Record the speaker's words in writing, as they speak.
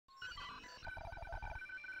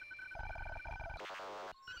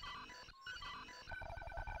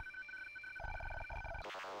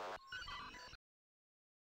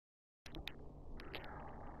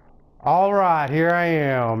All right, here I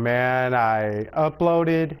am, man. I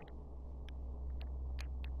uploaded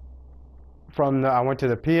I went to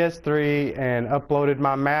the PS3 and uploaded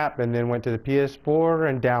my map, and then went to the PS4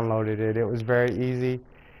 and downloaded it. It was very easy.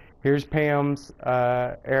 Here's Pam's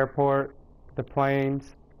airport, the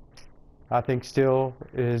planes. I think still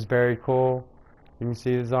is very cool. You can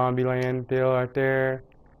see the Zombieland deal right there.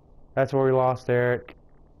 That's where we lost Eric.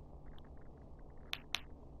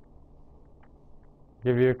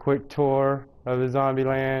 Give you a quick tour of the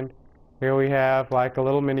Zombieland. Here we have like a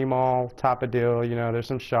little mini mall type of deal. You know, there's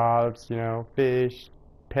some shops, you know, fish,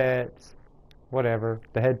 pets, whatever.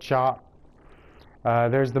 The head shop.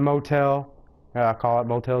 There's the motel. I call it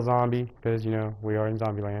Motel Zombie because, you know, we are in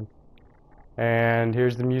Zombieland. And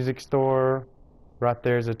here's the music store. Right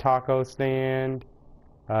there's a taco stand.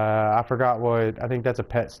 I forgot what, I think that's a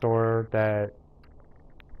pet store that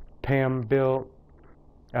Pam built.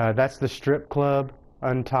 That's the strip club,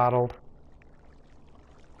 Untitled.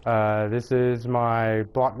 This is my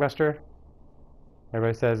Blockbuster.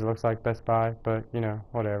 Everybody says it looks like Best Buy, but you know,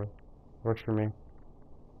 whatever. Works for me.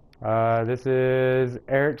 This is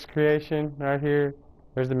Eric's creation right here.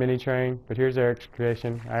 There's the mini train, but here's Eric's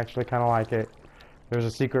creation. I actually kind of like it. There's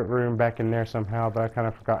a secret room back in there somehow, but I kind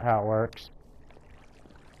of forgot how it works.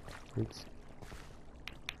 Oops.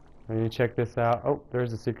 And you check this out. Oh,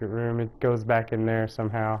 there's a secret room. It goes back in there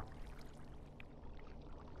somehow.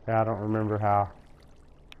 Yeah, I don't remember how.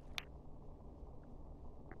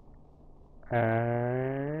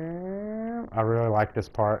 And I really like this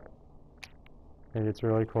part. I think it's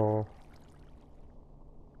really cool.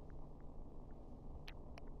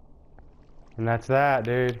 And that's that,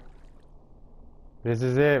 dude. This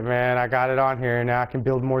is it, man. I got it on here. Now I can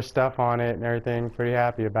build more stuff on it and everything. Pretty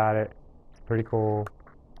happy about it. It's pretty cool.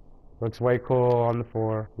 Looks way cool on the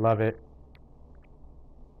floor. Love it.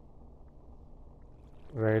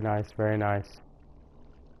 Very nice, very nice.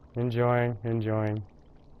 Enjoying, enjoying.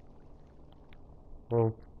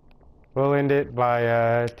 We'll we'll end it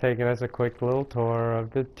by taking us a quick little tour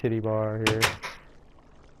of the titty bar here.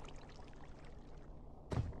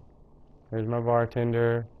 There's my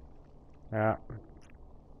bartender. Yeah.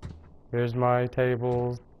 There's my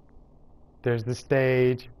tables. There's the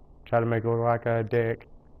stage. Try to make it look like a dick.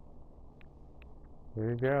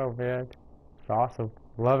 There you go, man. It's awesome.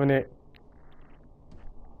 Loving it.